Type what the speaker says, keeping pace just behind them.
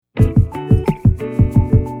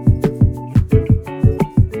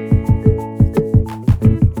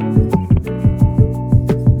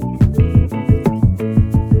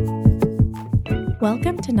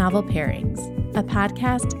Novel Pairings, a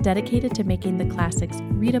podcast dedicated to making the classics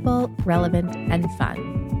readable, relevant, and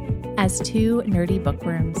fun. As two nerdy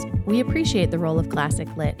bookworms, we appreciate the role of classic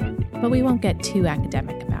lit, but we won't get too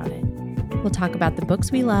academic about it. We'll talk about the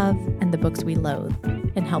books we love and the books we loathe,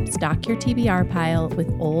 and help stock your TBR pile with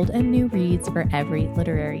old and new reads for every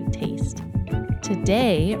literary taste.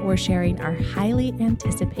 Today, we're sharing our highly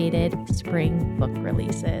anticipated spring book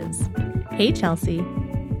releases. Hey, Chelsea.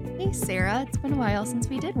 Hey, Sarah. It's been a while since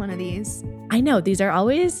we did one of these. I know, these are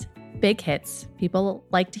always big hits. People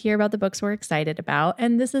like to hear about the books we're excited about,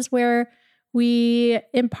 and this is where we,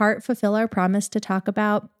 in part, fulfill our promise to talk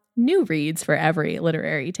about new reads for every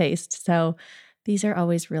literary taste. So these are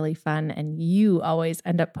always really fun, and you always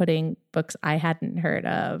end up putting books I hadn't heard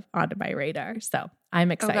of onto my radar. So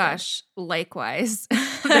I'm excited. Oh gosh, likewise.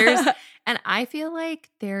 And I feel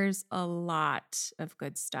like there's a lot of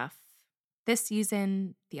good stuff this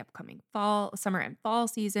season, the upcoming summer and fall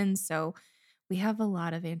season. So we have a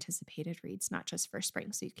lot of anticipated reads, not just for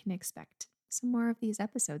spring. So you can expect some more of these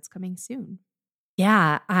episodes coming soon.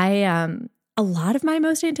 Yeah, a lot of my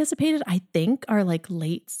most anticipated, I think, are like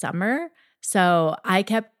late summer. So I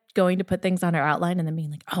kept going to put things on our outline and then being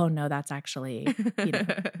like, oh no, that's actually,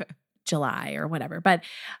 July or whatever.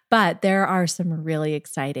 But there are some really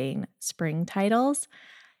exciting spring titles.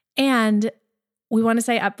 And we want to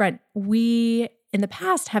say upfront, we in the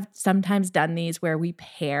past have sometimes done these where we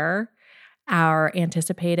pair our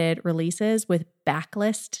anticipated releases with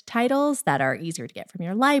backlist titles that are easier to get from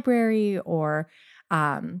your library or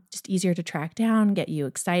just easier to track down, get you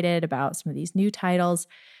excited about some of these new titles.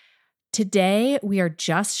 Today, we are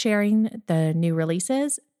just sharing the new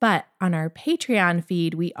releases, but on our Patreon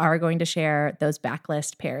feed, we are going to share those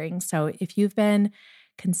backlist pairings. So if you've been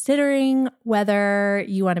considering whether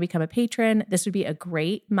you want to become a patron, this would be a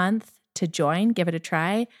great month to join. Give it a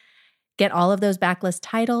try. Get all of those backlist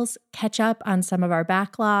titles, catch up on some of our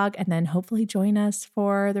backlog, and then hopefully join us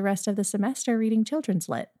for the rest of the semester reading children's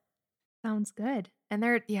lit. Sounds good. And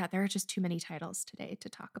there are just too many titles today to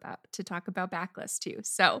talk about backlist too.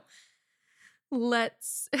 So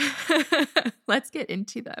let's get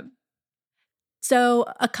into them. So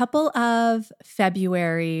a couple of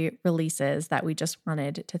February releases that we just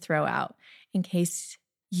wanted to throw out in case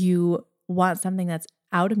you want something that's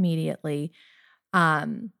out immediately.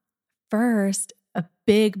 First, a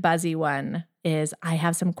big buzzy one is I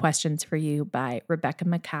Have Some Questions for You by Rebecca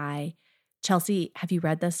Makkai. Chelsea, have you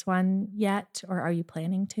read this one yet, or are you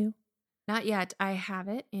planning to? Not yet. I have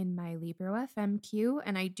it in my Libro FM queue,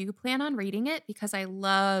 and I do plan on reading it because I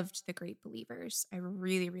loved The Great Believers. I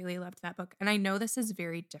really, really loved that book. And I know this is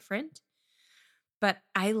very different, but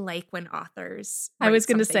I like when authors I was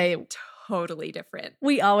going to say totally different.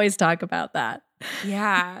 We always talk about that.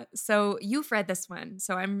 Yeah. So you've read this one,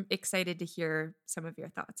 so I'm excited to hear some of your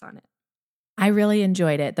thoughts on it. I really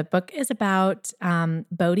enjoyed it. The book is about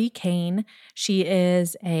Bodie Kane. She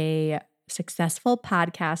is a successful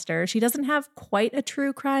podcaster. She doesn't have quite a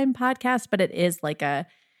true crime podcast, but it is like a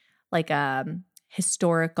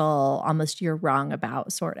historical, almost you're wrong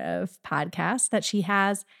about sort of podcast that she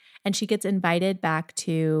has. And she gets invited back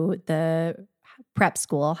to the prep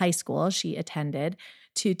school, high school she attended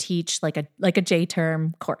to teach like a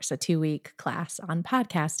J-term course, a 2-week class on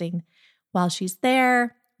podcasting. While she's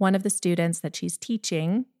there, one of the students that she's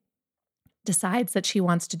teaching decides that she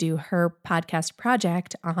wants to do her podcast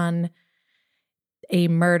project on a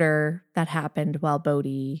murder that happened while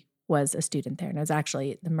Bodie was a student there. And it was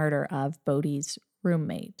actually the murder of Bodie's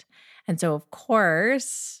roommate. And so, of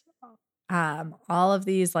course, all of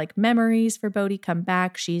these like memories for Bodie come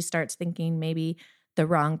back. She starts thinking maybe the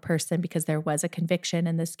wrong person, because there was a conviction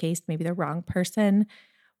in this case, maybe the wrong person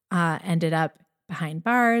ended up behind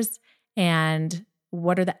bars. And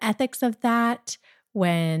what are the ethics of that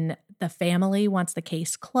when the family wants the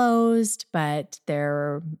case closed, but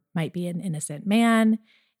there might be an innocent man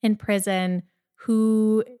in prison?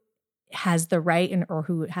 Who has the right or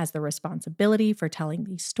who has the responsibility for telling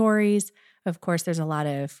these stories? Of course, there's a lot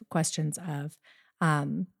of questions of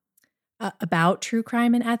about true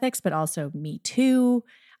crime and ethics, but also Me Too.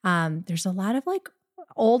 There's a lot of like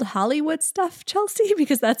old Hollywood stuff, Chelsea,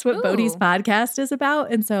 because that's what Bodie's podcast is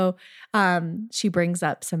about. And so she brings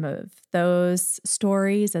up some of those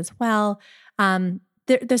stories as well.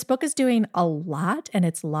 This book is doing a lot and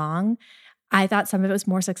it's long. I thought some of it was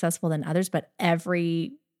more successful than others, but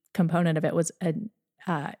every component of it was an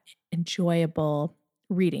enjoyable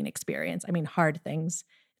reading experience. I mean, hard things.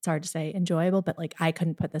 It's hard to say enjoyable, but like I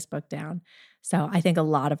couldn't put this book down. So I think a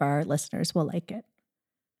lot of our listeners will like it.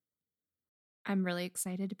 I'm really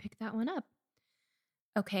excited to pick that one up.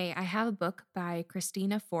 Okay, I have a book by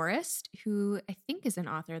Christina Forrest, who I think is an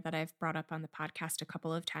author that I've brought up on the podcast a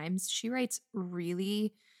couple of times. She writes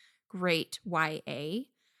really great YA,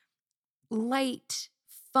 light,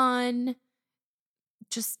 fun,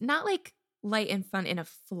 just not like light and fun in a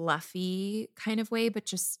fluffy kind of way, but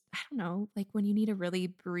just, I don't know, like when you need a really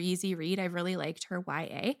breezy read. I really liked her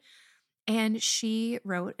YA. And she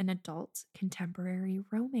wrote an adult contemporary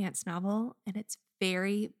romance novel, and it's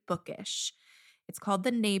very bookish. It's called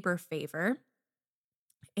The Neighbor Favor,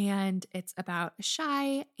 and it's about a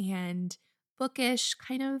shy and bookish,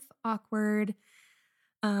 kind of awkward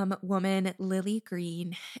woman, Lily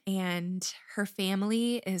Green, and her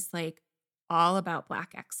family is like all about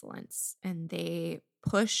Black excellence, and they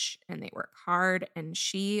push and they work hard, and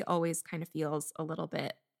she always kind of feels a little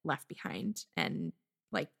bit left behind and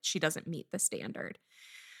like she doesn't meet the standard.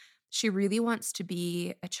 She really wants to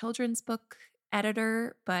be a children's book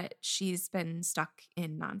editor, but she's been stuck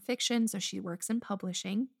in nonfiction, so she works in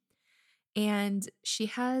publishing. And she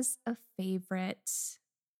has a favorite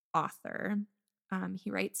author. He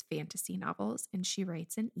writes fantasy novels, and she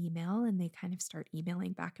writes an email, and they kind of start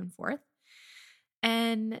emailing back and forth.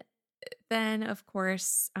 And then, of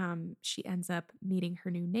course, she ends up meeting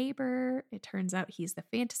her new neighbor. It turns out he's the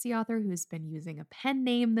fantasy author who's been using a pen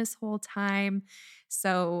name this whole time.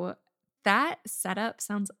 So that setup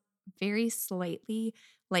sounds very slightly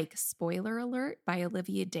like Spoiler Alert by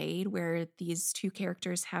Olivia Dade, where these two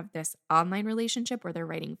characters have this online relationship where they're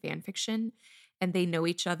writing fan fiction and they know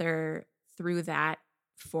each other through that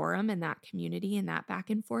forum and that community and that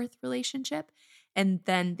back and forth relationship. And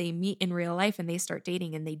then they meet in real life and they start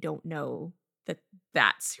dating and they don't know that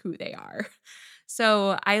that's who they are.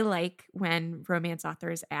 So I like when romance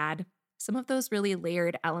authors add some of those really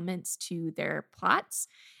layered elements to their plots,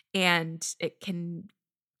 and it can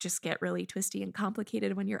just get really twisty and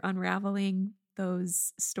complicated when you're unraveling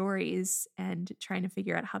those stories and trying to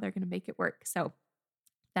figure out how they're going to make it work. So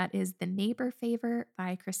that is The Neighbor Favor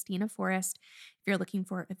by Christina Forrest if you're looking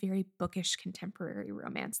for a very bookish contemporary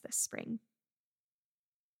romance this spring.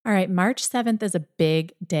 All right, March 7th is a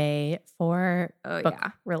big day for book yeah.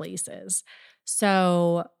 releases.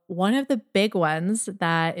 So one of the big ones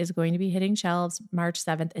that is going to be hitting shelves March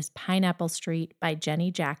 7th is Pineapple Street by Jenny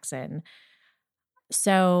Jackson.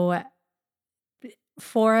 So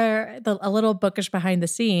for a little bookish behind the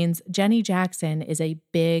scenes, Jenny Jackson is a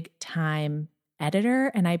big time editor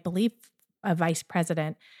and I believe a vice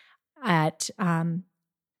president at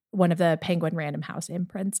one of the Penguin Random House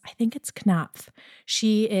imprints. I think it's Knopf.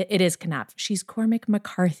 It is Knopf. She's Cormac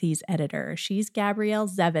McCarthy's editor. She's Gabrielle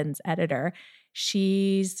Zevin's editor.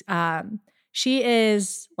 She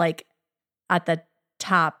is like at the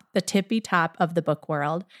top, the tippy top of the book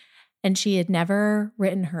world. And she had never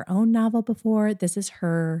written her own novel before. This is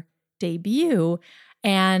her debut.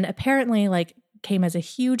 And apparently like came as a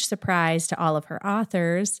huge surprise to all of her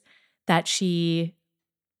authors that she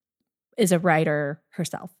is a writer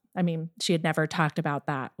herself. I mean, she had never talked about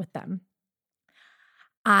that with them.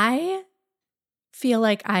 I feel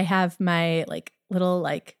like I have my like little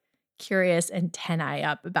like curious antennae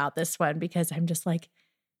up about this one because I'm just like,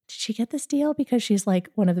 did she get this deal because she's like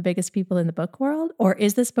one of the biggest people in the book world? Or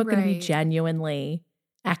is this book going to be genuinely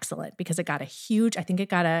excellent? Because it got I think it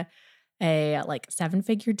got a like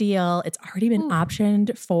 7-figure deal. It's already been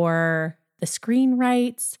optioned for the screen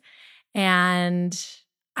rights. And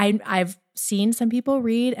I've seen some people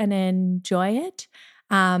read and enjoy it.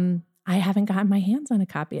 I haven't gotten my hands on a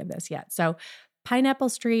copy of this yet. So Pineapple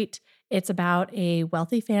Street, it's about a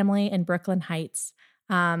wealthy family in Brooklyn Heights.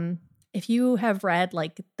 If you have read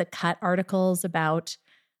like the Cut articles about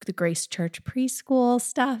the Grace Church preschool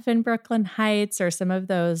stuff in Brooklyn Heights or some of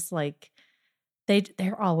those, like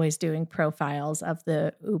they're always doing profiles of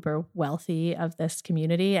the uber wealthy of this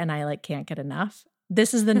community. And I like can't get enough.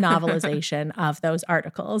 This is the novelization of those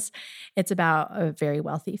articles. It's about a very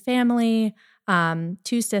wealthy family,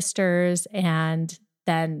 2 sisters, and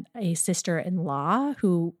then a sister-in-law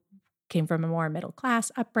who came from a more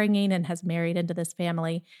middle-class upbringing and has married into this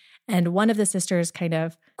family. And one of the sisters kind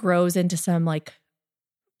of grows into some like,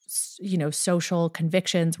 social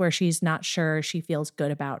convictions where she's not sure she feels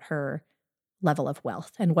good about her level of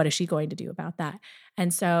wealth and what is she going to do about that.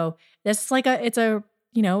 And so this is like it's a,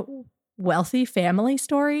 wealthy family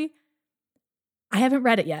story. I haven't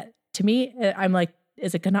read it yet. To me, I'm like,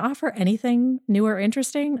 is it going to offer anything new or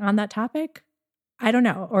interesting on that topic? I don't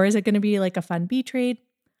know. Or is it going to be like a fun beach read?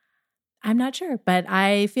 I'm not sure, but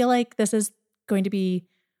I feel like this is going to be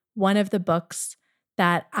one of the books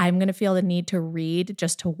that I'm going to feel the need to read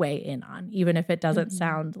just to weigh in on, even if it doesn't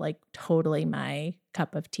sound like totally my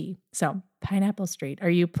cup of tea. So Pineapple Street.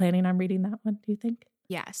 Are you planning on reading that one, do you think?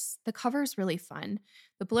 Yes, the cover's really fun.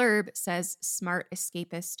 The blurb says smart,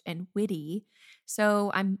 escapist, and witty.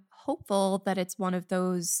 So I'm hopeful that it's one of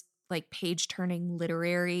those like page turning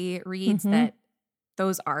literary reads Mm-hmm. that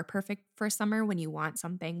those are perfect for summer when you want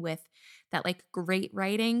something with that like great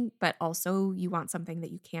writing, but also you want something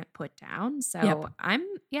that you can't put down. Yep. So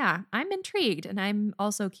I'm intrigued. And I'm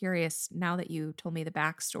also curious now that you told me the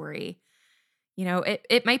backstory.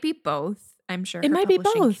 It might be both. I'm sure It her might be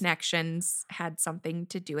publishing both. connections had something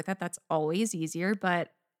to do with it. That's always easier,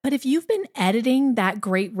 but But if you've been editing that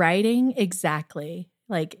great writing, exactly.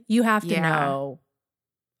 Like you have to yeah. know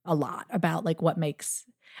a lot about like what makes,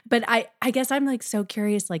 but I guess I'm like so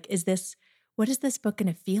curious, like, what is this book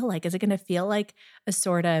going to feel like? Is it going to feel like a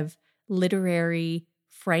sort of literary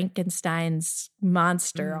Frankenstein's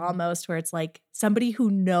monster Mm, almost, where it's like somebody who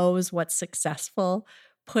knows what's successful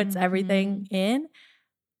puts everything mhm. in?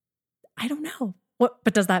 I don't know.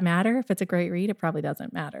 But does that matter? If it's a great read, it probably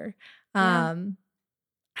doesn't matter. Yeah. Um,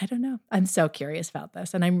 I don't know. I'm so curious about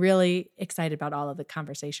this. And I'm really excited about all of the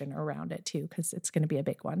conversation around it too, because it's going to be a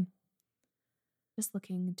big one. Just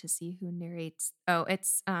looking to see who narrates. Oh,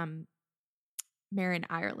 it's Marin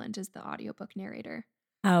Ireland is the audiobook narrator.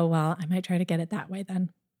 Oh, well, I might try to get it that way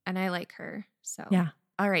then. And I like her. So, Yeah.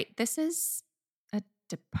 all right, this is a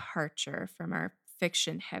departure from our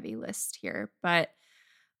fiction heavy list here, but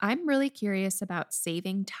I'm really curious about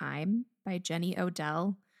Saving Time by Jenny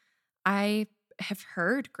Odell. I have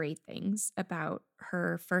heard great things about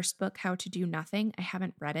her first book, How to Do Nothing. I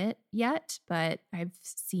haven't read it yet, but I've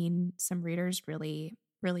seen some readers really,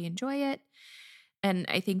 really enjoy it. And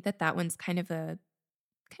I think that one's kind of a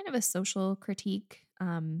social critique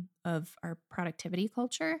of our productivity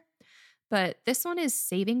culture. But this one is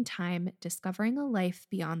Saving Time, Discovering a Life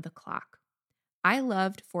Beyond the Clock. I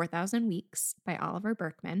loved 4,000 Weeks by Oliver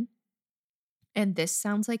Berkman. And this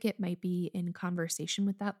sounds like it might be in conversation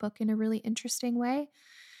with that book in a really interesting way.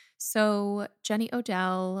 So, Jenny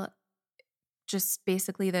Odell, just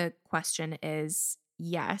basically the question is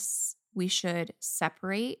yes, we should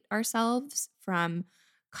separate ourselves from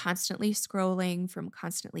constantly scrolling, from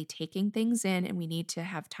constantly taking things in, and we need to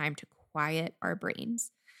have time to quiet our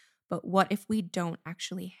brains. But what if we don't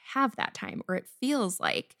actually have that time, or it feels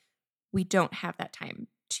like we don't have that time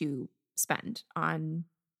to spend on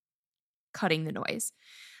cutting the noise?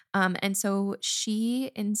 And so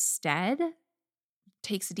she instead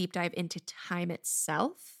takes a deep dive into time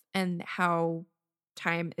itself and how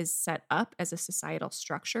time is set up as a societal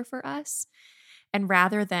structure for us. And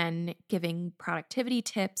rather than giving productivity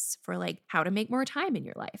tips for like how to make more time in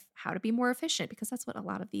your life, how to be more efficient, because that's what a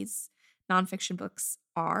lot of these nonfiction books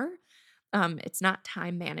are. It's not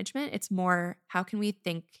time management. It's more how can we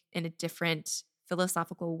think in a different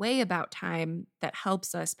philosophical way about time that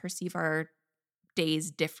helps us perceive our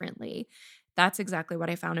days differently. That's exactly what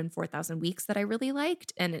I found in 4,000 Weeks that I really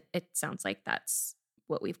liked. And it sounds like that's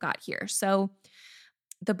what we've got here. So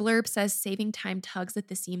the blurb says saving time tugs at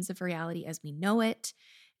the seams of reality as we know it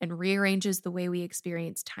and rearranges the way we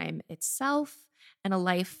experience time itself and a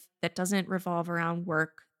life that doesn't revolve around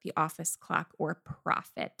work, the office clock, or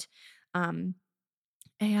profit. Um,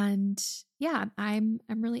 and yeah, I'm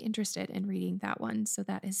really interested in reading that one. So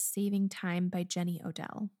that is Saving Time by Jenny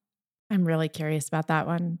Odell. I'm really curious about that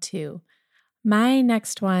one too. My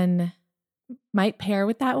next one might pair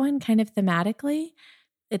with that one kind of thematically.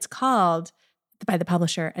 It's called, by the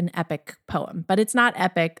publisher, an epic poem, but it's not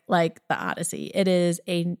epic like the Odyssey. It is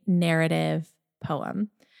a narrative poem.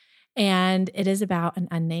 And it is about an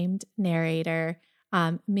unnamed narrator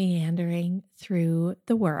meandering through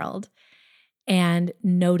the world and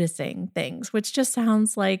noticing things, which just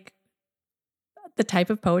sounds like the type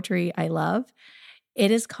of poetry I love. It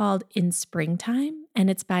is called In Springtime, and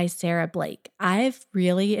it's by Sarah Blake. I've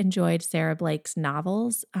really enjoyed Sarah Blake's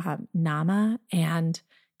novels, Nama and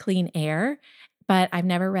Clean Air, but I've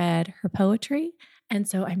never read her poetry, and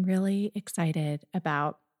so I'm really excited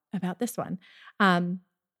about this one. Um,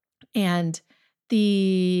 and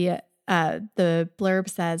the blurb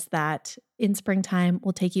says that In Springtime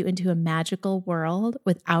will take you into a magical world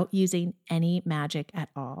without using any magic at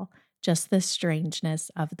all, just the strangeness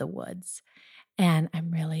of the woods. And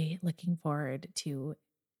I'm really looking forward to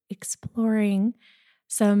exploring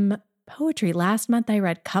some poetry. Last month, I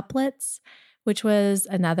read Couplets, which was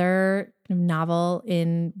another novel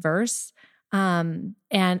in verse. And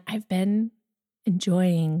I've been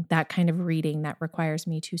enjoying that kind of reading that requires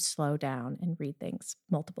me to slow down and read things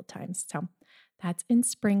multiple times. So that's In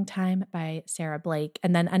Springtime by Sarah Blake.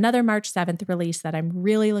 And then another March 7th release that I'm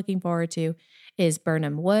really looking forward to is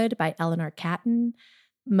Burnham Wood by Eleanor Catton,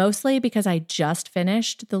 mostly because I just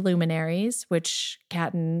finished The Luminaries, which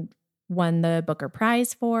Catton won the Booker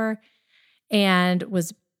Prize for, and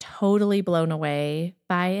was totally blown away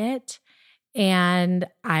by it. And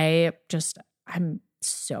I'm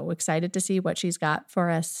so excited to see what she's got for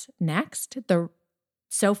us next.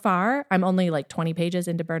 So far, I'm only like 20 pages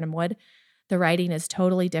into Birnam Wood. The writing is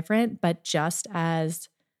totally different, but just as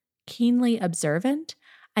keenly observant.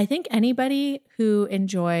 I think anybody who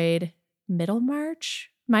enjoyed Middlemarch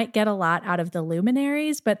might get a lot out of the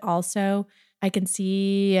Luminaries, but also I can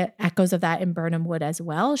see echoes of that in Birnam Wood as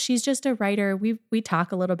well. She's just a writer. We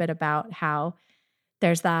talk a little bit about how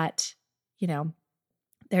there's that,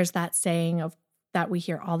 there's that saying of that we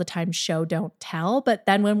hear all the time, show, don't tell. But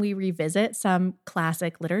then when we revisit some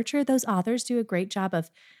classic literature, those authors do a great job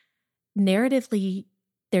of narratively,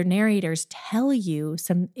 their narrators tell you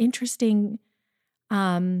some interesting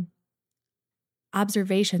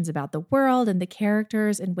observations about the world and the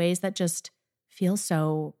characters in ways that just feel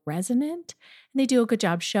so resonant. And they do a good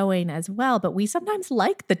job showing as well, but we sometimes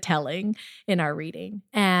like the telling in our reading.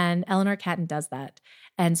 And Eleanor Catton does that.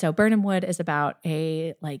 And so Birnam Wood is about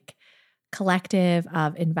a collective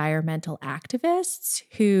of environmental activists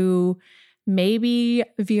who maybe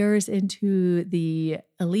veers into the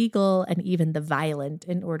illegal and even the violent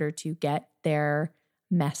in order to get their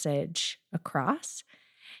message across.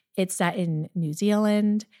 It's set in New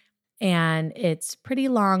Zealand, and it's pretty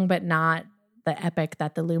long, but not the epic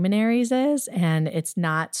that The Luminaries is, and it's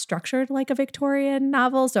not structured like a Victorian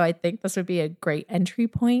novel. So I think this would be a great entry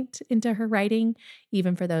point into her writing,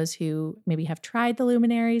 even for those who maybe have tried The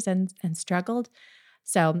Luminaries and struggled.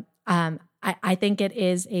 So I think it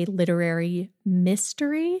is a literary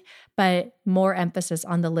mystery, but more emphasis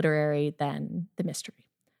on the literary than the mystery.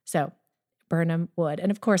 So Birnam Wood.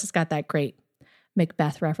 And of course, it's got that great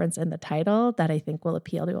Macbeth reference in the title that I think will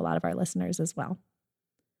appeal to a lot of our listeners as well.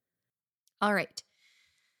 All right.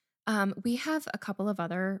 We have a couple of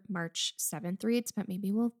other March 7th reads, but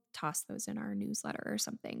maybe we'll toss those in our newsletter or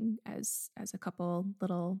something as a couple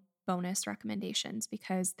little bonus recommendations,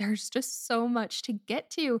 because there's just so much to get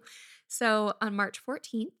to. So on March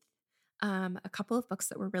 14th, a couple of books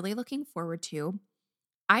that we're really looking forward to.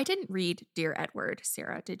 I didn't read Dear Edward.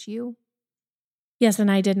 Sarah, did you? Yes,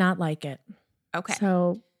 and I did not like it. Okay.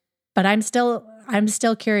 So, but I'm still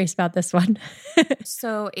curious about this one.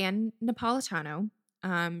 So Anne Napolitano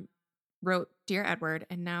wrote Dear Edward,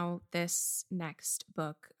 and now this next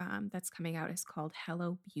book that's coming out is called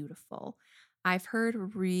Hello Beautiful. I've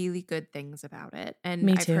heard really good things about it, and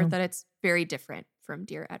Me I've too. heard that it's very different from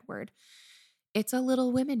Dear Edward. It's a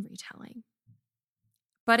Little Women retelling,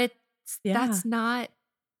 but that's not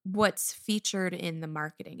what's featured in the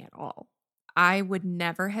marketing at all. I would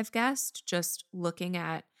never have guessed, just looking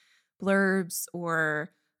at blurbs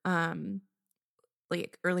or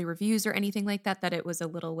like early reviews or anything like that, that it was a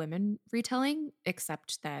Little Women retelling,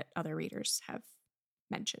 except that other readers have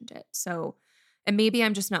mentioned it. So, and maybe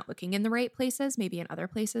I'm just not looking in the right places. Maybe in other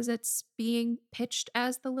places it's being pitched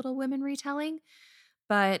as the Little Women retelling,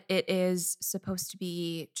 but it is supposed to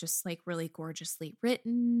be just like really gorgeously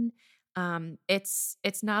written.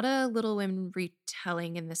 It's not a Little Women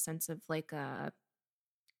retelling in the sense of like a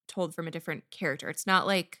told from a different character. It's not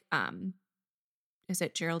like is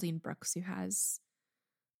it Geraldine Brooks who has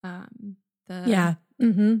the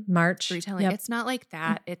March retelling? Yep. It's not like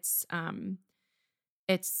that. It's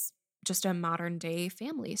just a modern day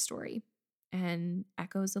family story, and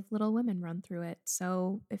echoes of Little Women run through it.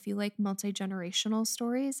 So if you like multi-generational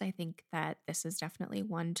stories, I think that this is definitely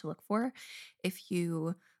one to look for. If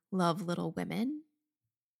you love Little Women,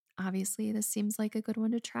 obviously this seems like a good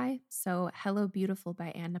one to try. So Hello Beautiful by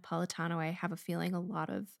Anne Napolitano. I have a feeling a lot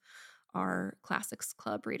of our Classics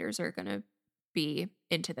Club readers are going to be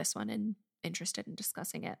into this one and interested in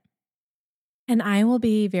discussing it. And I will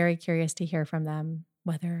be very curious to hear from them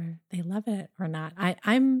whether they love it or not. I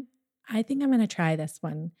think I'm going to try this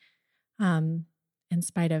one, in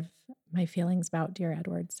spite of my feelings about Dear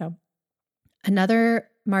Edward. So another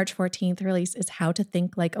March 14th release is How to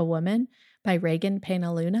Think Like a Woman by Reagan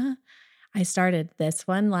Penaluna. I started this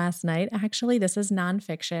one last night. Actually, this is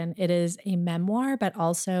nonfiction. It is a memoir, but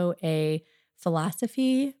also a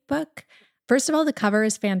philosophy book. First of all, the cover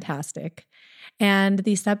is fantastic. And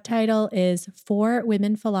the subtitle is 4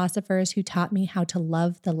 Women Philosophers Who Taught Me How to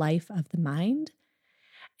Love the Life of the Mind.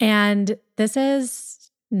 And this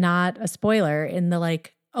is not a spoiler. In the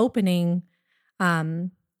opening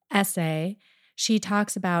essay, she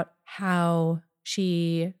talks about how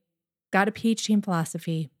she got a PhD in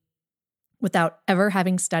philosophy without ever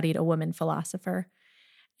having studied a woman philosopher,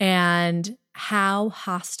 and how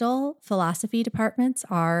hostile philosophy departments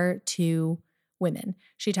are to women.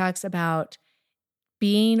 She talks about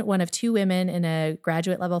being one of two women in a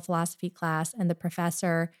graduate level philosophy class and the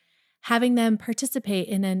professor having them participate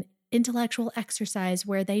in an intellectual exercise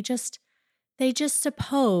where they just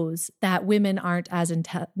suppose that women aren't as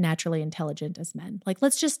naturally intelligent as men. Like,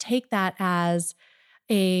 let's just take that as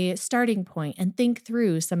a starting point and think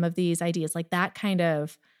through some of these ideas, like that kind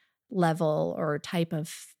of level or type of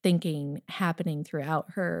thinking happening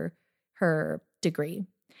throughout her degree.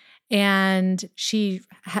 And she's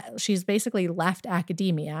basically left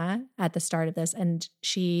academia at the start of this, and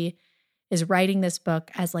she is writing this book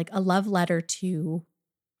as like a love letter to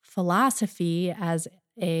philosophy as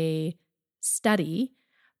a study,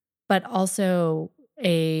 but also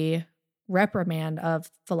a reprimand of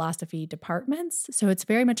philosophy departments. So it's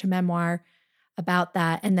very much a memoir about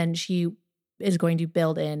that. And then she is going to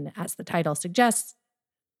build in, as the title suggests,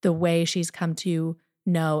 the way she's come to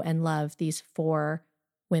know and love these four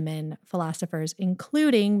women philosophers,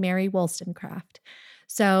 including Mary Wollstonecraft.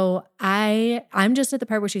 So I'm just at the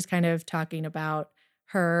part where she's kind of talking about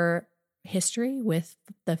her history with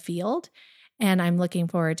the field. And I'm looking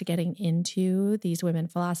forward to getting into these women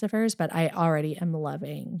philosophers, but I already am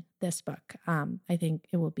loving this book. I think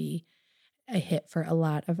it will be a hit for a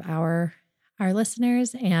lot of our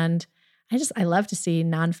listeners. And I love to see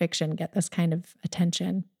nonfiction get this kind of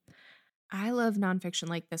attention. I love nonfiction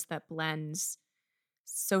like this that blends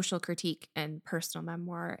social critique and personal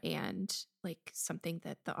memoir and like something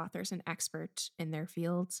that the author's an expert in their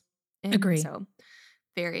fields in. Agree. So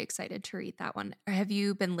very excited to read that one. Have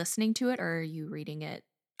you been listening to it or are you reading it?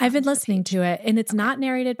 I've been listening to it, and it's not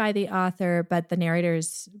narrated by the author, but the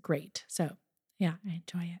narrator's great. So yeah, I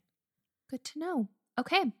enjoy it. Good to know.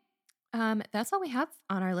 Okay. That's all we have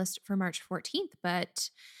on our list for March 14th, but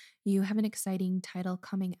you have an exciting title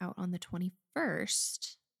coming out on the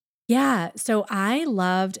 21st. Yeah. So I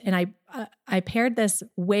loved, and I paired this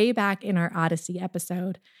way back in our Odyssey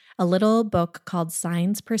episode, a little book called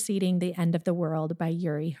Signs Preceding the End of the World by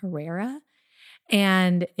Yuri Herrera.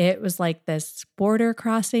 And it was like this border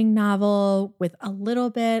crossing novel with a little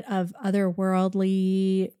bit of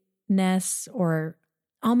otherworldliness or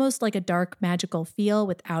almost like a dark magical feel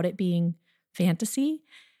without it being fantasy.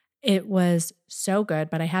 It was so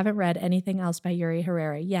good, but I haven't read anything else by Yuri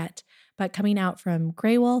Herrera yet. But coming out from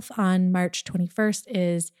Grey Wolf on March 21st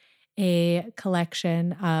is a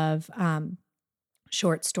collection of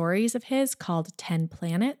short stories of his called 10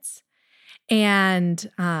 Planets. And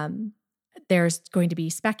there's going to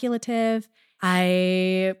be speculative.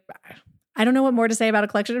 I don't know what more to say about a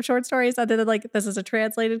collection of short stories other than like this is a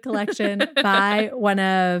translated collection by one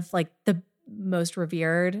of like the most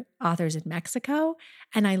revered authors in Mexico.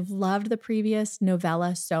 And I loved the previous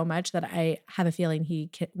novella so much that I have a feeling he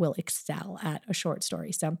will excel at a short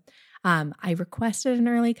story. So I requested an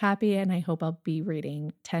early copy and I hope I'll be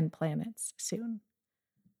reading 10 Planets soon.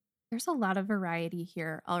 There's a lot of variety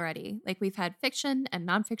here already. Like we've had fiction and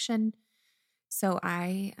nonfiction. So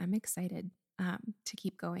I am excited to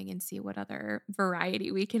keep going and see what other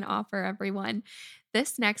variety we can offer everyone.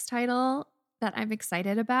 This next title that I'm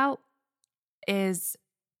excited about is,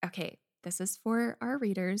 okay, this is for our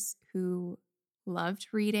readers who loved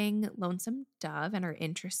reading Lonesome Dove and are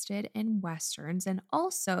interested in Westerns and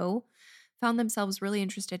also found themselves really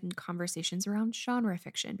interested in conversations around genre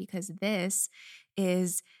fiction because this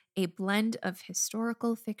is a blend of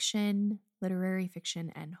historical fiction, literary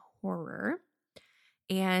fiction, and horror.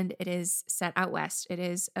 And it is set out west. It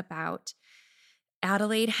is about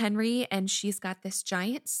Adelaide Henry, and she's got this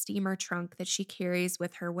giant steamer trunk that she carries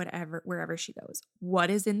with her wherever she goes. What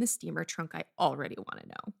is in the steamer trunk? I already want to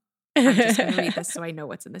know. I'm just going to read this so I know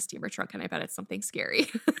what's in the steamer trunk, and I bet it's something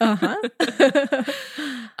scary.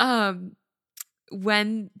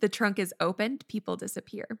 When the trunk is opened, people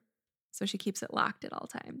disappear. So she keeps it locked at all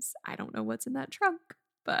times. I don't know what's in that trunk,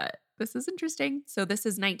 but this is interesting. So this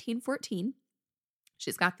is 1914.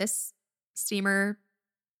 She's got this steamer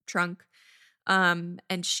trunk.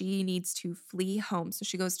 And she needs to flee home. So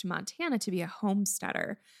she goes to Montana to be a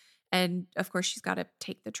homesteader. And of course, she's got to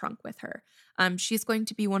take the trunk with her. She's going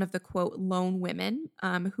to be one of the, quote, lone women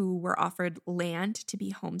who were offered land to be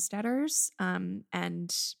homesteaders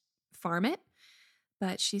and farm it.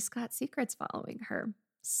 But she's got secrets following her.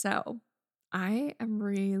 So I am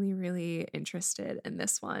really, really interested in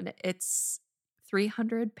this one. It's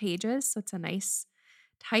 300 pages, so it's a nice,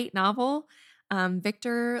 tight novel.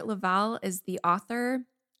 Victor Laval is the author.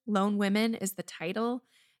 Lone Women is the title.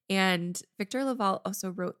 And Victor Laval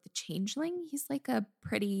also wrote The Changeling. He's like a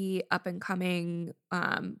pretty up-and-coming,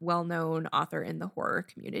 well-known author in the horror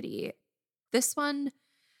community. This one,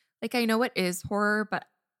 like I know it is horror, but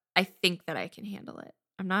I think that I can handle it.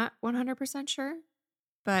 I'm not 100% sure,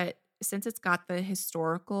 but since it's got the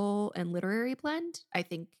historical and literary blend, I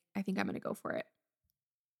think I'm going to go for it.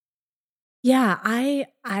 Yeah, I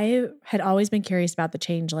had always been curious about The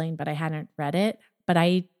Changeling, but I hadn't read it. But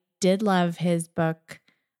I did love his book,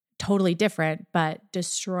 totally different, but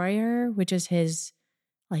Destroyer, which is his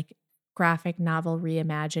like graphic novel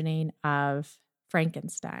reimagining of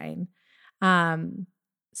Frankenstein. Um,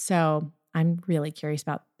 so I'm really curious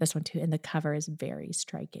about this one too. And the cover is very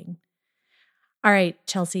striking. All right,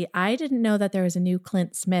 Chelsea, I didn't know that there was a new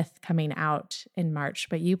Clint Smith coming out in March,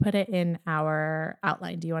 but you put it in our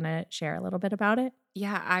outline. Do you want to share a little bit about it?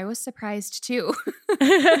 Yeah, I was surprised too.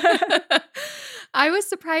 I was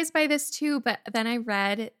surprised by this too, but then I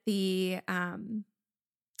read the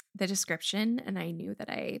description and I knew that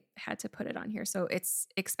I had to put it on here. So it's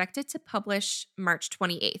expected to publish March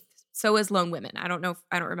 28th. So is Lone Women. I don't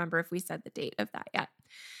remember if we said the date of that yet.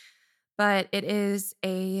 But it is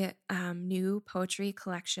a new poetry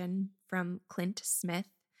collection from Clint Smith.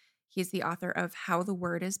 He's the author of How the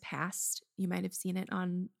Word is Passed. You might have seen it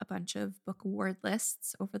on a bunch of book award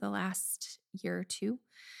lists over the last year or two.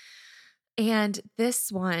 And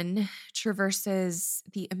this one traverses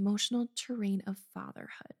the emotional terrain of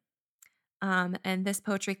fatherhood. And this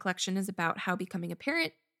poetry collection is about how becoming a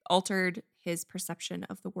parent altered his perception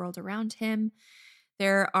of the world around him.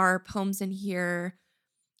 There are poems in here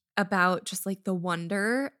about just like the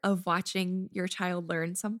wonder of watching your child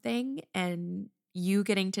learn something and you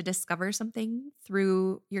getting to discover something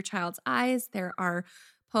through your child's eyes. There are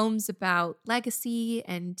poems about legacy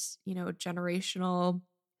and, generational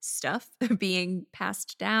stuff being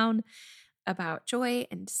passed down, about joy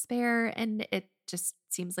and despair. And it just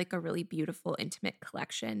seems like a really beautiful, intimate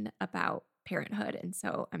collection about parenthood. And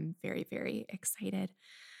so I'm very, very excited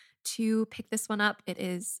to pick this one up. It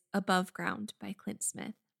is Above Ground by Clint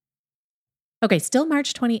Smith. Okay, still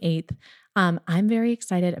March 28th. I'm very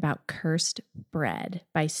excited about Cursed Bread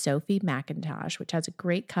by Sophie McIntosh, which has a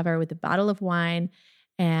great cover with a bottle of wine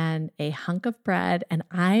and a hunk of bread. And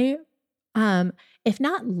I, if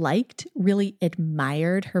not liked, really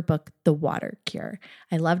admired her book, The Water Cure.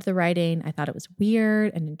 I loved the writing. I thought it was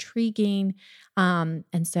weird and intriguing. And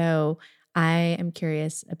so I am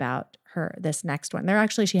curious about this next one.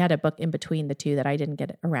 She had a book in between the two that I didn't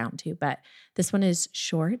get around to, but this one is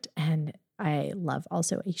short and I love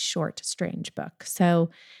also a short, strange book. So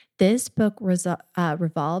this book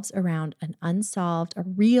revolves around a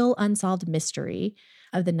real unsolved mystery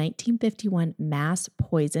of the 1951 mass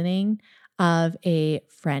poisoning of a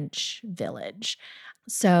French village.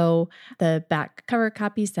 So the back cover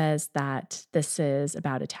copy says that this is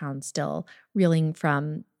about a town still reeling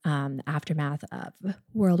from the aftermath of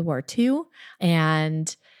World War II,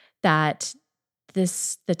 and that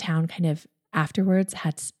the town kind of afterwards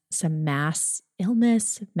had some mass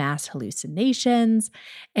illness, mass hallucinations,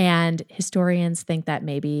 and historians think that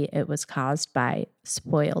maybe it was caused by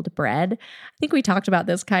spoiled bread. I think we talked about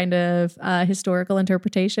this kind of historical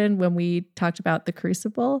interpretation when we talked about The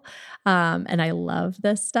Crucible, and I love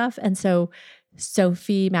this stuff. And so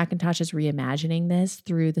Sophie McIntosh is reimagining this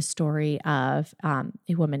through the story of a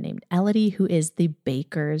woman named Elodie, who is the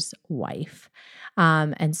baker's wife.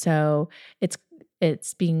 And so it's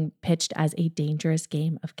being pitched as a dangerous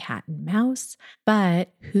game of cat and mouse,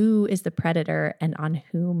 but who is the predator and on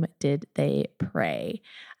whom did they prey?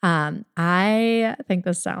 I think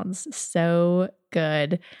this sounds so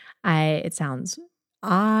good. It sounds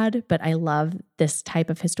odd, but I love this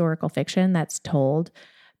type of historical fiction that's told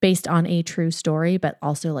based on a true story, but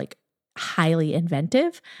also like highly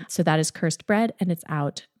inventive. So that is Cursed Bread, and it's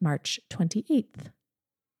out March 28th.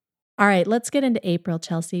 All right, let's get into April,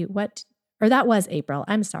 Chelsea. That was April.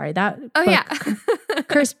 I'm sorry.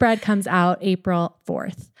 Cursed Bread comes out April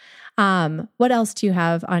 4th. What else do you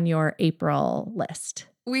have on your April list?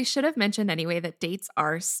 We should have mentioned anyway that dates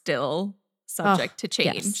are still subject to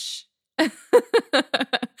change. Yes.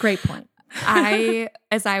 Great point.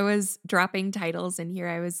 As I was dropping titles in here,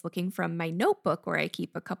 I was looking from my notebook where I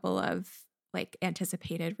keep a couple of like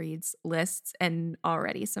anticipated reads lists, and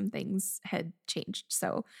already some things had changed.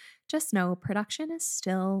 So just know production is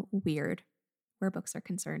still weird where books are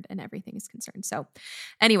concerned and everything is concerned. So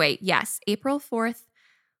anyway, yes, April 4th.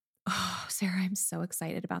 Oh, Sarah, I'm so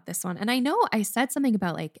excited about this one. And I know I said something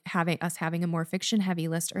about like having a more fiction heavy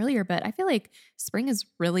list earlier, but I feel like spring is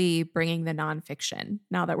really bringing the nonfiction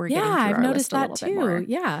now that we're getting through I've our noticed list a that little bit more.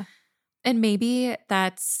 Yeah. And maybe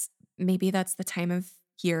that's the time of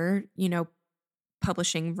year,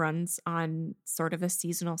 publishing runs on sort of a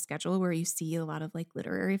seasonal schedule where you see a lot of like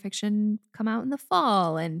literary fiction come out in the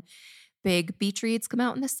fall, and big beach reads come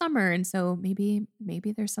out in the summer. And so maybe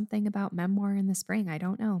there's something about memoir in the spring. I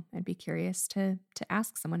don't know. I'd be curious to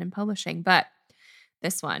ask someone in publishing. But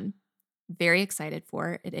this one, very excited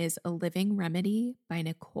for. It is A Living Remedy by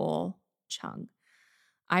Nicole Chung.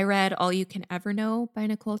 I read All You Can Ever Know by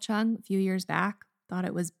Nicole Chung a few years back. Thought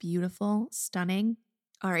it was beautiful, stunning.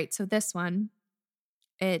 All right, so this one,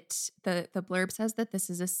 the blurb says that this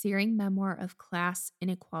is a searing memoir of class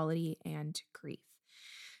inequality and grief.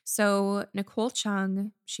 So Nicole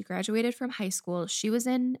Chung, she graduated from high school. She was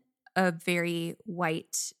in a very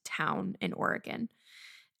white town in Oregon.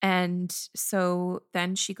 And so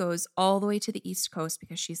then she goes all the way to the East Coast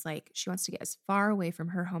because she's like, she wants to get as far away from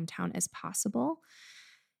her hometown as possible.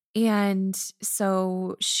 And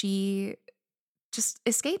so she just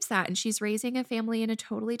escapes that. And she's raising a family in a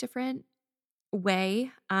totally different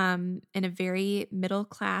way, in a very middle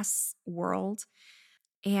class world.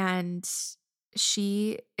 And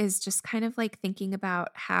she is just kind of like thinking about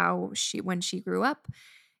how when she grew up,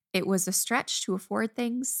 it was a stretch to afford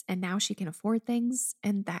things, and now she can afford things,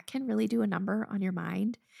 and that can really do a number on your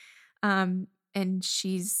mind. And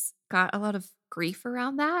she's got a lot of grief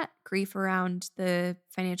around that, grief around the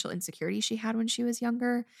financial insecurity she had when she was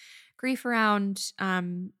younger, grief around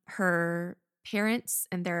her parents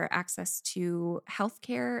and their access to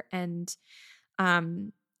healthcare. And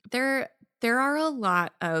there are a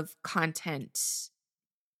lot of content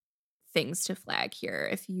things to flag here.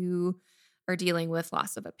 If you are dealing with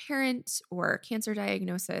loss of a parent or cancer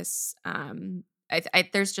diagnosis,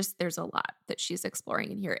 there's a lot that she's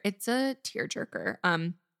exploring in here. It's a tearjerker.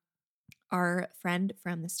 Our friend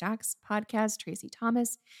from the Stacks podcast, Tracy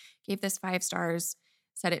Thomas, gave this 5 stars,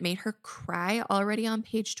 said it made her cry already on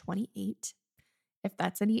page 28. If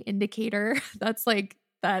that's any indicator, that's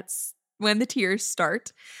when the tears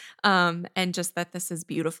start. And just that this is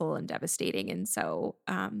beautiful and devastating. And so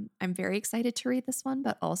I'm very excited to read this one,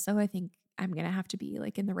 but also I think I'm going to have to be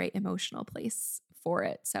like in the right emotional place for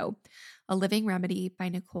it. So A Living Remedy by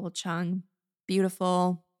Nicole Chung,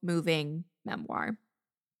 beautiful, moving memoir.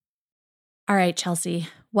 All right, Chelsea,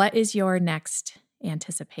 what is your next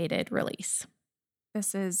anticipated release?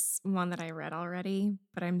 This is one that I read already,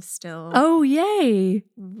 but I'm still Oh, yay.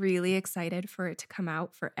 Really excited for it to come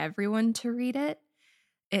out for everyone to read it.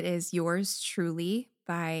 It is Yours Truly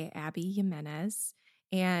by Abby Jimenez.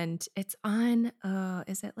 And it's on,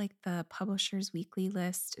 is it like the Publishers Weekly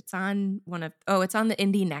list? It's on it's on the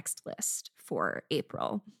Indie Next list for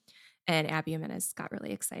April. And Abby Jimenez got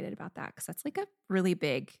really excited about that because that's like a really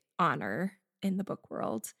big honor in the book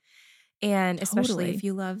world. And especially if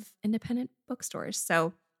you love independent bookstores.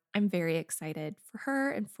 So I'm very excited for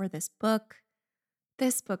her and for this book.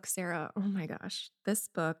 This book, Sarah, oh my gosh, this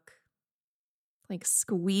book like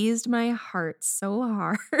squeezed my heart so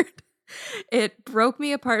hard. It broke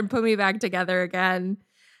me apart and put me back together again.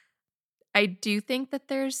 I do think that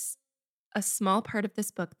there's a small part of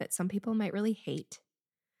this book that some people might really hate,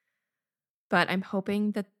 but I'm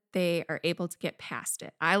hoping that they are able to get past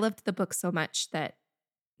it. I loved the book so much that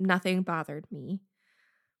nothing bothered me,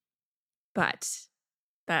 but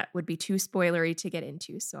that would be too spoilery to get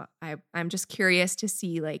into. So I'm just curious to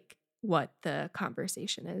see like what the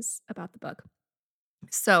conversation is about the book.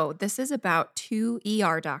 So this is about 2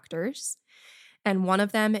 ER doctors, and one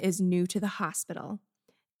of them is new to the hospital.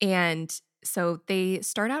 And so they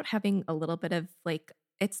start out having a little bit of like,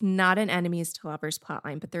 it's not an enemies to lovers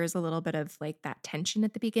plotline, but there is a little bit of like that tension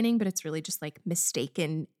at the beginning, but it's really just like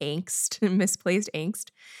mistaken angst, misplaced angst.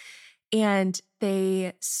 And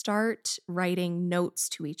they start writing notes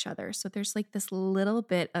to each other. So there's like this little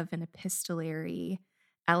bit of an epistolary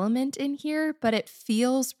element in here, but it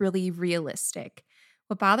feels really realistic.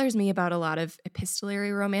 What bothers me about a lot of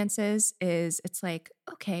epistolary romances is it's like,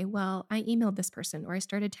 okay, well, I emailed this person or I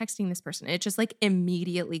started texting this person. It just like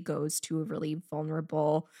immediately goes to a really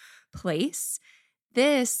vulnerable place.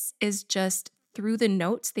 This is just through the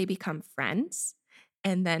notes, they become friends.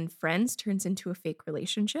 And then friends turns into a fake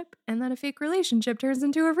relationship. And then a fake relationship turns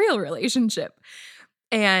into a real relationship.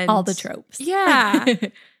 And all the tropes. Yeah.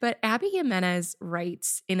 But Abby Jimenez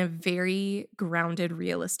writes in a very grounded,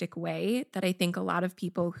 realistic way that I think a lot of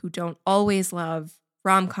people who don't always love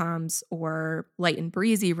rom-coms or light and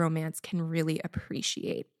breezy romance can really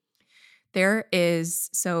appreciate.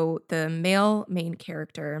 So the male main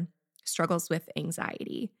character struggles with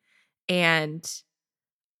anxiety. And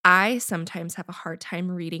I sometimes have a hard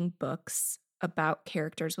time reading books about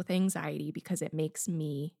characters with anxiety because it makes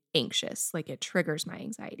me anxious, like it triggers my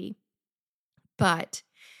anxiety. But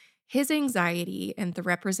his anxiety and the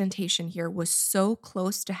representation here was so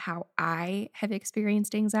close to how I have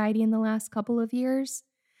experienced anxiety in the last couple of years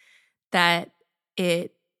that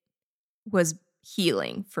it was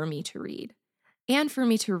healing for me to read and for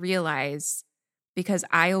me to realize, because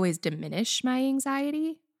I always diminish my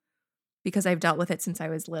anxiety because I've dealt with it since I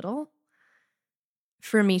was little,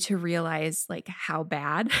 for me to realize like how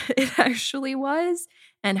bad it actually was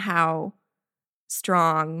and how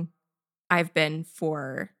strong I've been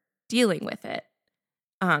for dealing with it.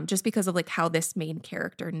 Just because of like how this main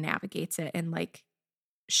character navigates it and like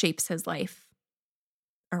shapes his life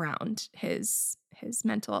around his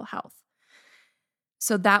mental health.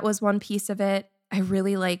 So that was one piece of it. I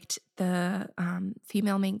really liked the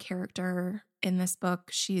female main character in this book.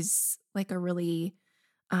 She's like a really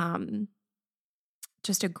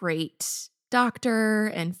just a great doctor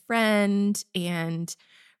and friend, and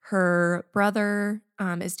her brother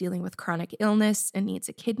is dealing with chronic illness and needs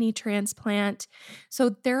a kidney transplant. So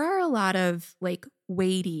there are a lot of like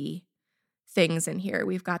weighty things in here.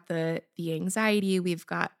 We've got the anxiety, we've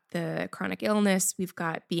got the chronic illness, we've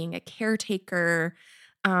got being a caretaker.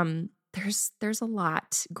 There's a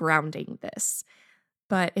lot grounding this,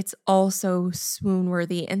 but it's also swoon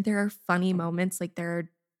worthy, and there are funny moments. Like there are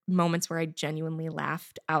moments where I genuinely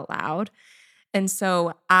laughed out loud. And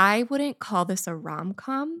so I wouldn't call this a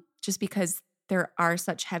rom-com just because there are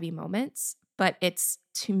such heavy moments, but it's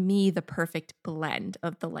to me the perfect blend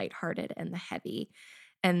of the lighthearted and the heavy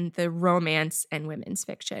and the romance and women's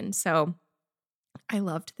fiction. So I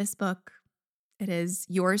loved this book. It is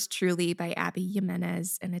Yours Truly by Abby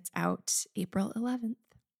Jimenez, and it's out April 11th.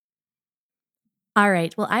 All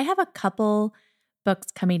right. Well, I have a couple books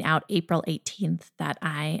coming out April 18th that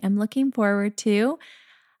I am looking forward to.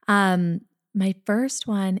 My first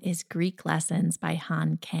one is Greek Lessons by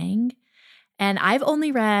Han Kang. And I've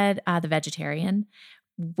only read The Vegetarian,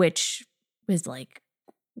 which was like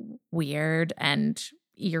weird and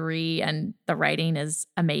eerie, and the writing is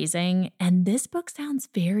amazing. And this book sounds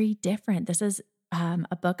very different. This is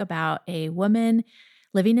a book about a woman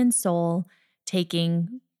living in Seoul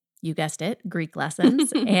taking, you guessed it, Greek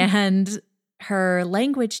lessons. And her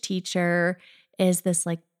language teacher is this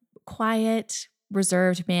like quiet,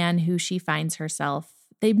 reserved man who she finds herself,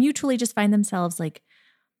 they mutually just find themselves like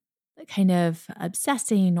kind of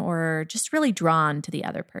obsessing or just really drawn to the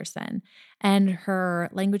other person. And her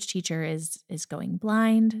language teacher is going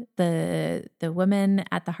blind. The woman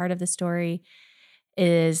at the heart of the story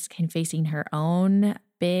is kind of facing her own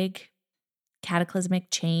big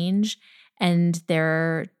cataclysmic change, and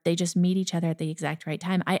they just meet each other at the exact right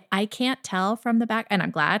time. I can't tell from the back, and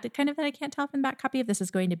I'm glad kind of that I can't tell from the back copy if this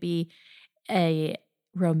is going to be a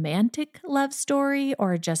romantic love story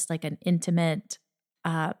or just like an intimate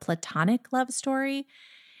platonic love story.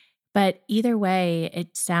 But either way,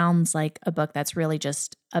 it sounds like a book that's really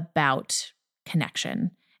just about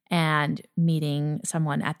connection and meeting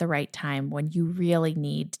someone at the right time when you really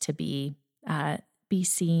need to be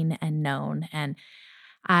seen and known. And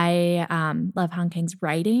I love Han Kang's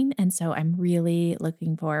writing, and so I'm really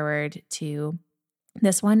looking forward to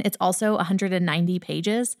this one. It's also 190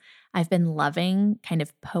 pages. I've been loving kind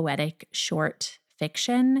of poetic short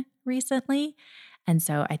fiction recently, and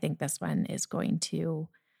so I think this one is going to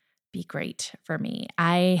be great for me.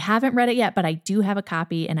 I haven't read it yet, but I do have a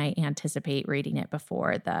copy, and I anticipate reading it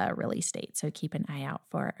before the release date. So keep an eye out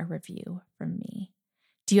for a review from me.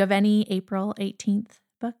 Do you have any April 18th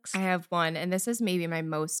books? I have one, and this is maybe my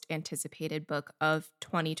most anticipated book of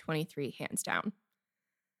 2023, hands down.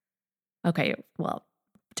 Okay, well,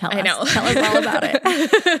 tell I us. know. Tell us all about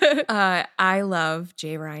it. I love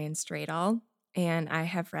J. Ryan Stradall, and I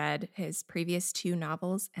have read his previous 2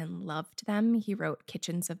 novels and loved them. He wrote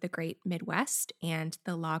Kitchens of the Great Midwest and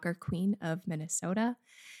The Lager Queen of Minnesota.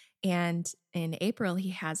 And in April,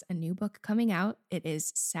 he has a new book coming out. It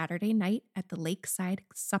is Saturday Night at the Lakeside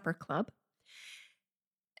Supper Club.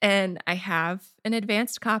 And I have an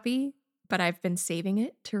advanced copy, but I've been saving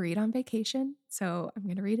it to read on vacation. So I'm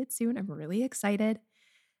going to read it soon. I'm really excited.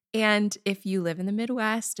 And if you live in the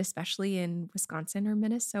Midwest, especially in Wisconsin or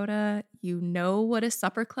Minnesota, you know what a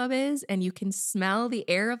supper club is, and you can smell the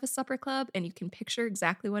air of a supper club, and you can picture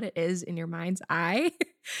exactly what it is in your mind's eye.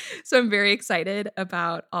 So I'm very excited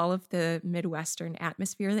about all of the Midwestern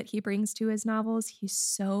atmosphere that he brings to his novels. He's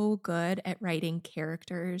so good at writing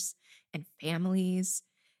characters and families.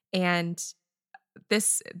 And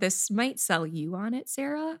this might sell you on it,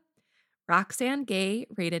 Sarah. Roxane Gay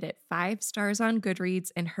rated it 5 stars on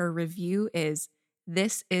Goodreads, and her review is,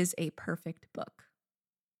 "This is a perfect book."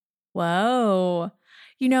 Whoa.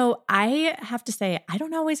 You know, I have to say, I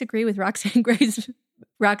don't always agree with Roxane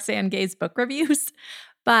Gay's book reviews,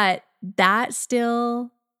 but that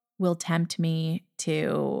still will tempt me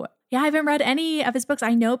to, I haven't read any of his books.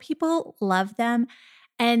 I know people love them.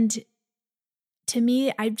 And to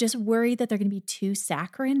me, I'm just worried that they're going to be too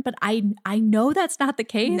saccharine, but I know that's not the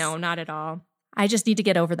case. No, not at all. I just need to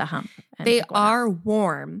get over the hump. And They pick one up. are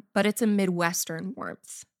warm, but it's a Midwestern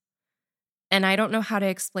warmth. And I don't know how to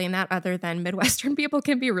explain that other than Midwestern people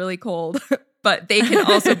can be really cold, but they can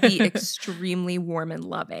also be extremely warm and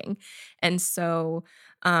loving. And so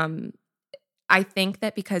I think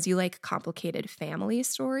that because you like complicated family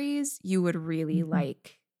stories, you would really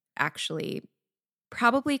like actually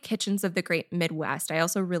probably Kitchens of the Great Midwest. I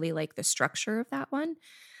also really like the structure of that one,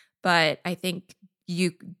 but I think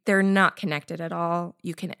they're not connected at all.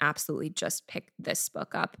 You can absolutely just pick this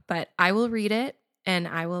book up, but I will read it and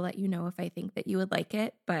I will let you know if I think that you would like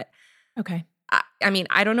it. But okay. I mean,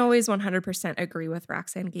 I don't always 100% agree with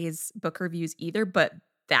Roxane Gay's book reviews either, but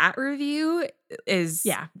that review is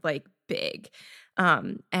like big.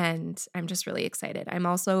 And I'm just really excited. I'm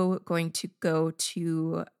also going to go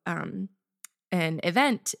to an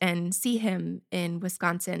event and see him in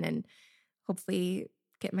Wisconsin and hopefully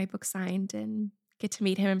get my book signed and get to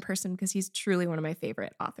meet him in person because he's truly one of my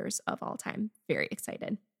favorite authors of all time. Very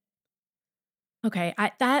excited. Okay,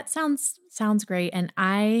 that sounds great, and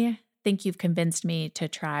I think you've convinced me to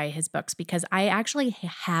try his books because I actually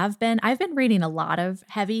I've been reading a lot of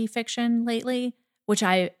heavy fiction lately, which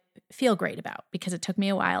I feel great about because it took me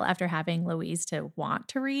a while after having Louise to want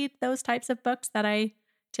to read those types of books that I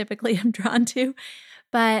typically am drawn to.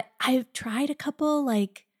 But I've tried a couple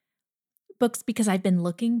like books because I've been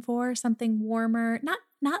looking for something warmer,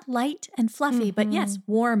 not light and fluffy, but yes,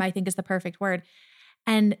 warm I think is the perfect word.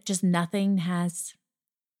 And just nothing has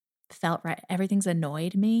felt right. Everything's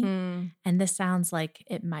annoyed me. And this sounds like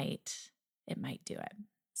it might do it.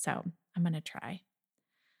 So I'm going to try.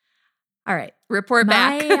 All right. Report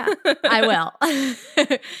back. I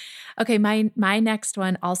will. Okay. My next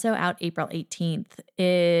one, also out April 18th,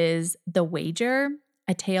 is The Wager,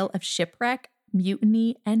 A Tale of Shipwreck,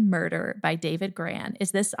 Mutiny, and Murder by David Grann.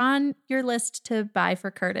 Is this on your list to buy for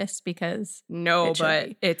Curtis? Because no,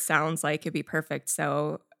 but it sounds like it'd be perfect.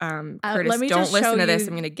 So Curtis, don't listen to this.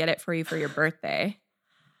 I'm going to get it for you for your birthday.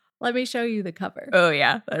 Let me show you the cover. Oh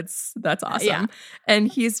yeah, that's awesome. Yeah. And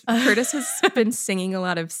Curtis has been singing a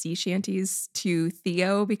lot of sea shanties to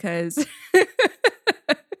Theo because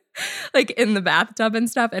like in the bathtub and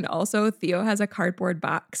stuff. And also Theo has a cardboard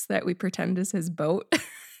box that we pretend is his boat.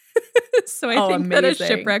 So I think that a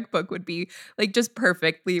shipwreck book would be like just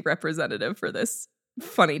perfectly representative for this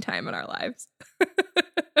funny time in our lives.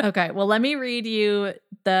 Okay, well, let me read you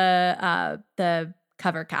the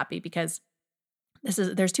cover copy because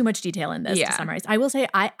there's too much detail in this to summarize. I will say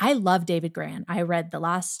I love David Grann. I read The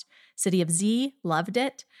Lost City of Z, loved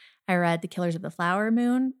it. I read The Killers of the Flower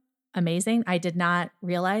Moon, amazing. I did not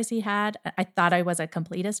realize I thought I was a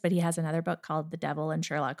completist, but he has another book called The Devil and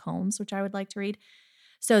Sherlock Holmes, which I would like to read.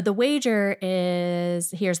 So The Wager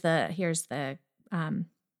is, here's the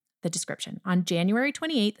description. On January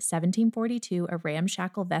 28th, 1742, a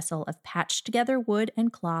ramshackle vessel of patched together wood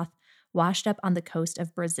and cloth washed up on the coast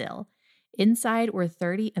of Brazil. Inside were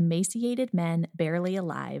 30 emaciated men, barely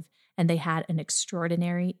alive, and they had an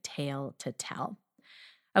extraordinary tale to tell.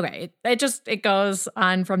 Okay, it goes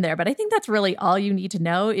on from there, but I think that's really all you need to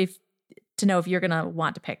know if you're going to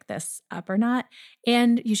want to pick this up or not.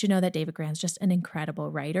 And you should know that David Grann's just an incredible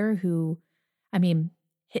writer who, I mean,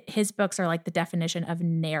 his books are like the definition of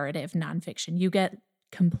narrative nonfiction. You get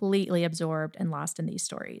completely absorbed and lost in these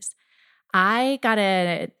stories. I got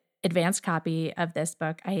an advanced copy of this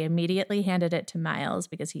book. I immediately handed it to Miles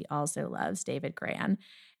because he also loves David Grann.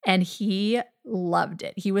 And he loved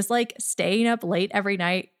it. He was like staying up late every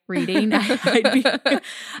night reading.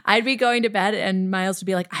 I'd be going to bed and Miles would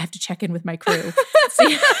be like, I have to check in with my crew,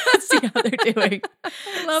 see how they're doing.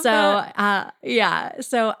 I love that.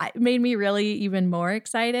 So it made me really even more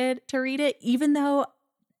excited to read it, even though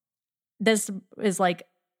this is like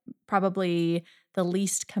probably the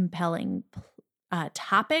least compelling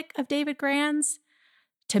topic of David Grann's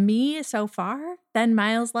to me so far. Then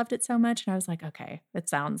Miles loved it so much. And I was like, okay, it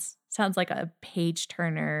sounds like a page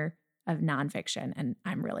turner of nonfiction. And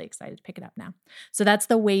I'm really excited to pick it up now. So that's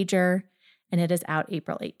The Wager, and it is out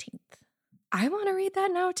April 18th. I want to read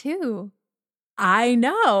that now too. I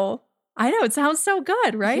know. It sounds so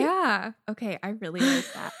good, right? Yeah. Okay. I really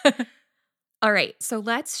like that. All right. So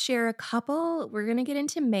let's share a couple. We're going to get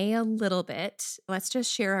into May a little bit. Let's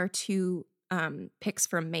just share our two picks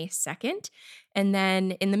from May 2nd. And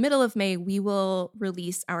then in the middle of May, we will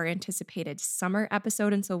release our anticipated summer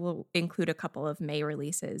episode. And so we'll include a couple of May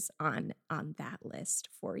releases on that list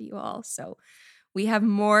for you all. So we have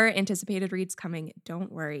more anticipated reads coming.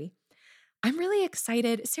 Don't worry. I'm really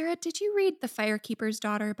excited. Sarah, did you read The Firekeeper's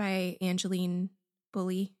Daughter by Angeline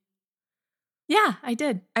Bully? Yeah, I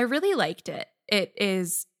did. I really liked it. It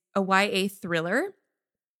is a YA thriller,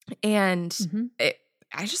 and Mm-hmm.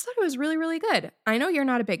 I just thought it was really, really good. I know you're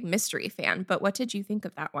not a big mystery fan, but what did you think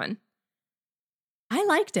of that one? I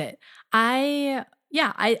liked it. I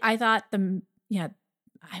thought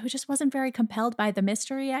I just wasn't very compelled by the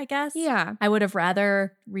mystery, I guess. Yeah. I would have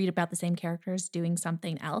rather read about the same characters doing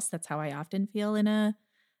something else. That's how I often feel in a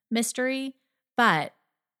mystery. But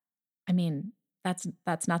I mean, that's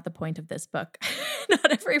not the point of this book.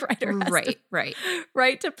 Not every writer has to Right.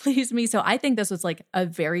 write to please me. So I think this was like a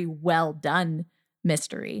very well done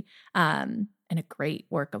mystery, and a great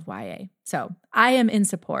work of YA. So I am in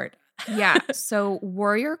support. Yeah. So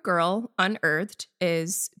Warrior Girl Unearthed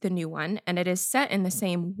is the new one, and it is set in the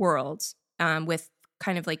same world, with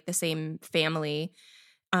kind of like the same family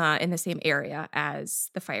in the same area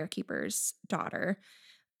as the Firekeeper's daughter.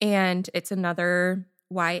 And it's another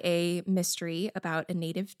YA mystery about a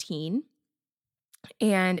native teen.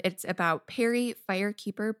 And it's about Perry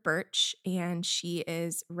Firekeeper Birch, and she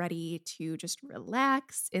is ready to just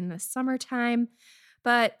relax in the summertime.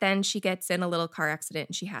 But then she gets in a little car accident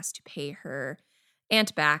and she has to pay her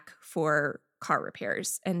aunt back for car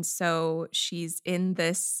repairs. And so she's in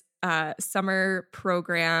this summer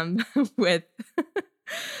program with,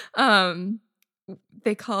 um,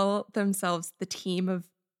 they call themselves the Team of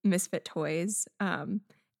Misfit Toys.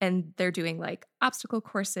 And they're doing like obstacle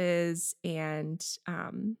courses and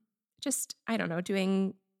just, I don't know,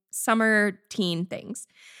 doing summer teen things.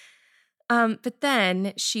 But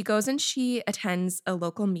then she goes and she attends a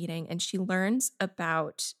local meeting and she learns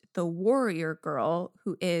about the warrior girl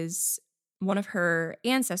who is one of her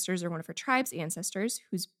ancestors or one of her tribe's ancestors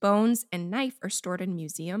whose bones and knife are stored in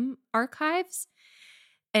museum archives.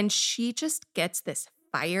 And she just gets this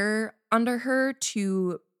fire under her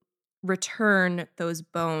to return those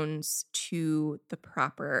bones to the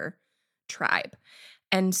proper tribe.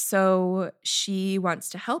 And so she wants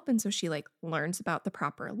to help. And so she like learns about the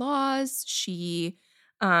proper laws. She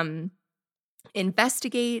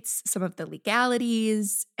investigates some of the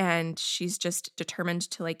legalities, and she's just determined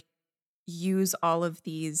to like use all of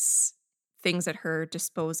these things at her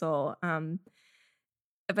disposal.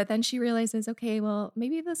 But then she realizes, okay, well,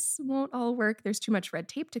 maybe this won't all work. There's too much red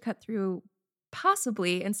tape to cut through.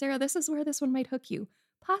 Possibly, and Sarah, this is where this one might hook you.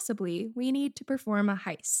 Possibly, we need to perform a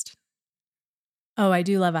heist. Oh, I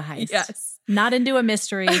do love a heist. Yes. Not into a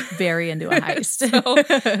mystery, very into a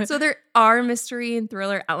heist. so there are mystery and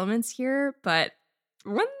thriller elements here, but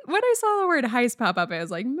when I saw the word heist pop up, I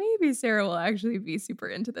was like, maybe Sarah will actually be super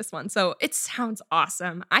into this one. So it sounds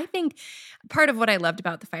awesome. I think part of what I loved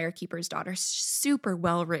about The Firekeeper's Daughter, super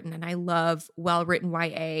well written, and I love well written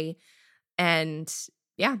YA. And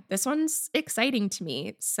yeah, this one's exciting to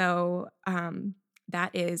me. So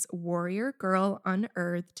that is Warrior Girl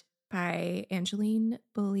Unearthed by Angeline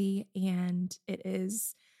Bully, and it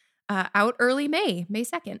is out early May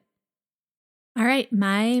 2nd. All right,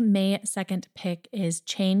 my May 2nd pick is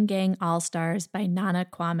Chain Gang All-Stars by Nana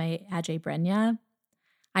Kwame Adjei-Brenyah.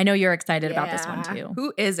 I know you're excited about this one too.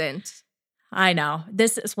 Who isn't? I know.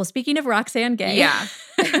 This is, well, speaking of Roxane Gay. Yeah.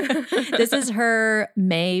 This is her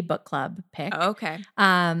May book club pick. Okay.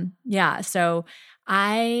 Yeah, so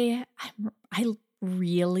I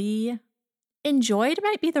really enjoyed,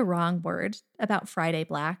 might be the wrong word, about Friday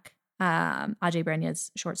Black,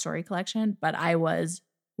 Adjei-Brenyah's short story collection, but I was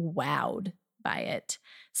wowed by it.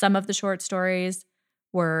 Some of the short stories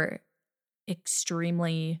were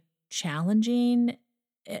extremely challenging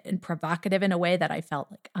and provocative in a way that I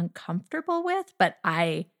felt like uncomfortable with, but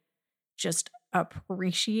I just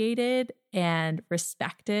appreciated and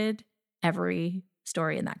respected every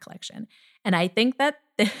story in that collection. And I think that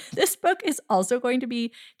this book is also going to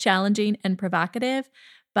be challenging and provocative,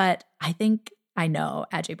 but I know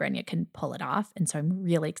Adjei-Brenyah can pull it off, and so I'm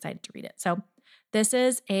really excited to read it. So this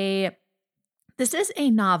is a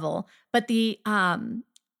novel, but the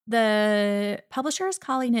publisher is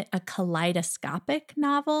calling it a kaleidoscopic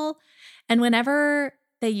novel. And whenever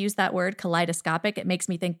they use that word kaleidoscopic, it makes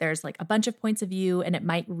me think there's like a bunch of points of view, and it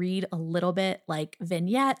might read a little bit like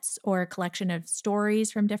vignettes or a collection of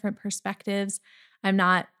stories from different perspectives. I'm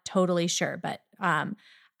not totally sure, but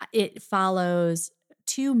it follows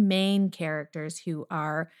two main characters who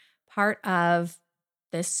are part of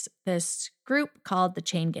this group called the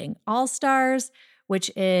Chain Gang All-Stars,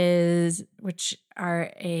 which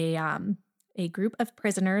are a group of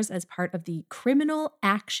prisoners as part of the Criminal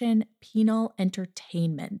Action Penal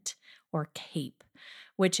Entertainment, or CAPE,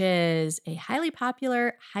 which is a highly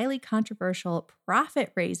popular, highly controversial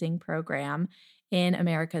profit-raising program in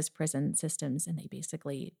America's prison systems. And they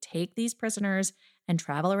basically take these prisoners and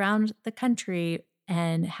travel around the country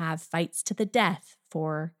and have fights to the death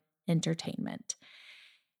for entertainment.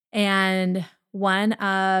 And one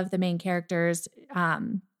of the main characters,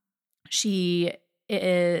 she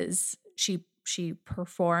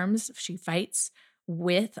performs, she fights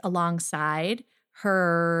alongside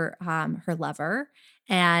her lover,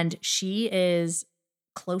 and she is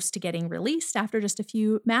close to getting released after just a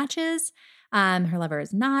few matches. Her lover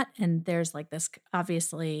is not, and there's like this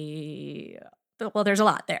obviously, well, there's a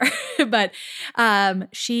lot there, but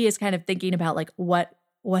she is kind of thinking about like what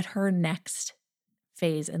her next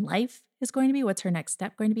phase in life is going to be. What's her next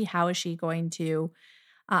step going to be? How is she going to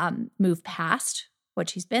move past what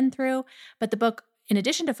she's been through? But the book, in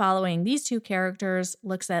addition to following these two characters,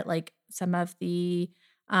 looks at like some of the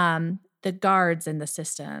guards in the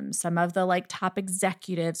system, some of the like top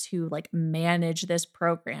executives who like manage this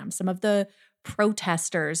program, some of the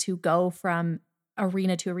protesters who go from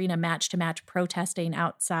arena to arena, match to match, protesting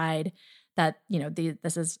outside that, you know,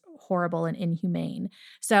 this is horrible and inhumane.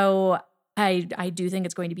 So I do think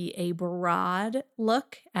it's going to be a broad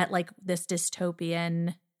look at like this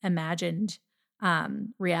dystopian imagined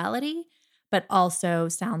reality, but also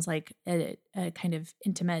sounds like a kind of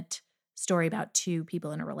intimate story about two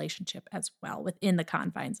people in a relationship as well within the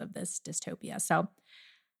confines of this dystopia. So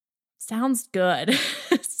sounds good.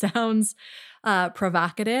 Sounds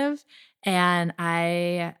provocative. And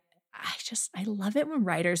I love it when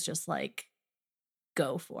writers just like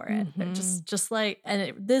go for it. Mm-hmm. They're just like,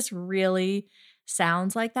 and this really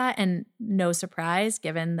sounds like that. And no surprise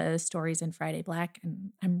given the stories in Friday Black.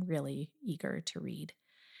 And I'm really eager to read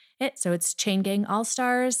it. So it's Chain Gang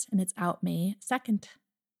All-Stars, and it's out May 2nd.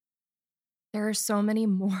 There are so many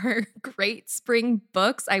more great spring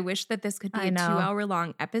books. I wish that this could be a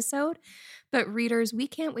 2-hour-long episode. But readers, we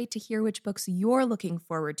can't wait to hear which books you're looking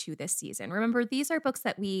forward to this season. Remember, these are books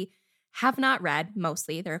that we have not read,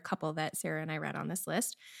 mostly. There are a couple that Sarah and I read on this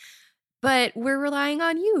list. But we're relying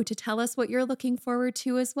on you to tell us what you're looking forward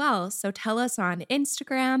to as well. So tell us on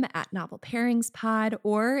Instagram at Novel Pairings Pod,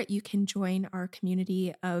 or you can join our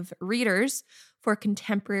community of readers for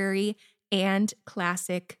contemporary and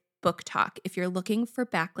classic book talk. If you're looking for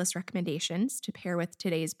backlist recommendations to pair with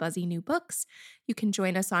today's buzzy new books, you can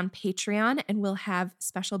join us on Patreon, and we'll have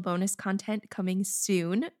special bonus content coming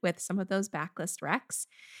soon with some of those backlist recs.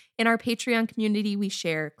 In our Patreon community, we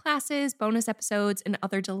share classes, bonus episodes, and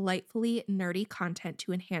other delightfully nerdy content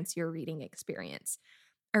to enhance your reading experience.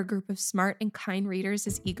 Our group of smart and kind readers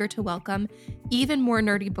is eager to welcome even more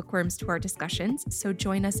nerdy bookworms to our discussions, so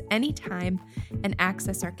join us anytime and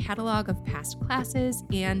access our catalog of past classes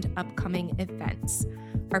and upcoming events.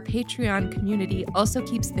 Our Patreon community also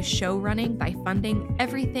keeps the show running by funding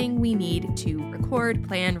everything we need to record,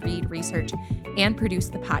 plan, read, research, and produce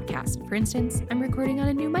the podcast. For instance, I'm recording on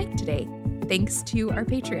a new mic today, thanks to our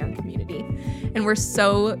Patreon community. And we're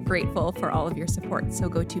so grateful for all of your support. So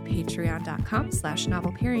go to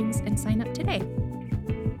patreon.com/Novel Pairings and sign up today.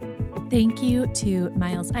 Thank you to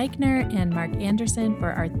Miles Eichner and Mark Anderson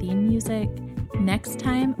for our theme music. Next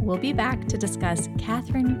time, we'll be back to discuss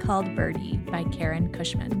Catherine Called Birdie by Karen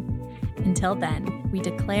Cushman. Until then, we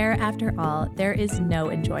declare, after all, there is no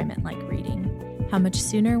enjoyment like reading. How much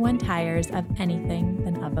sooner one tires of anything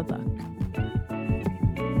than of a book.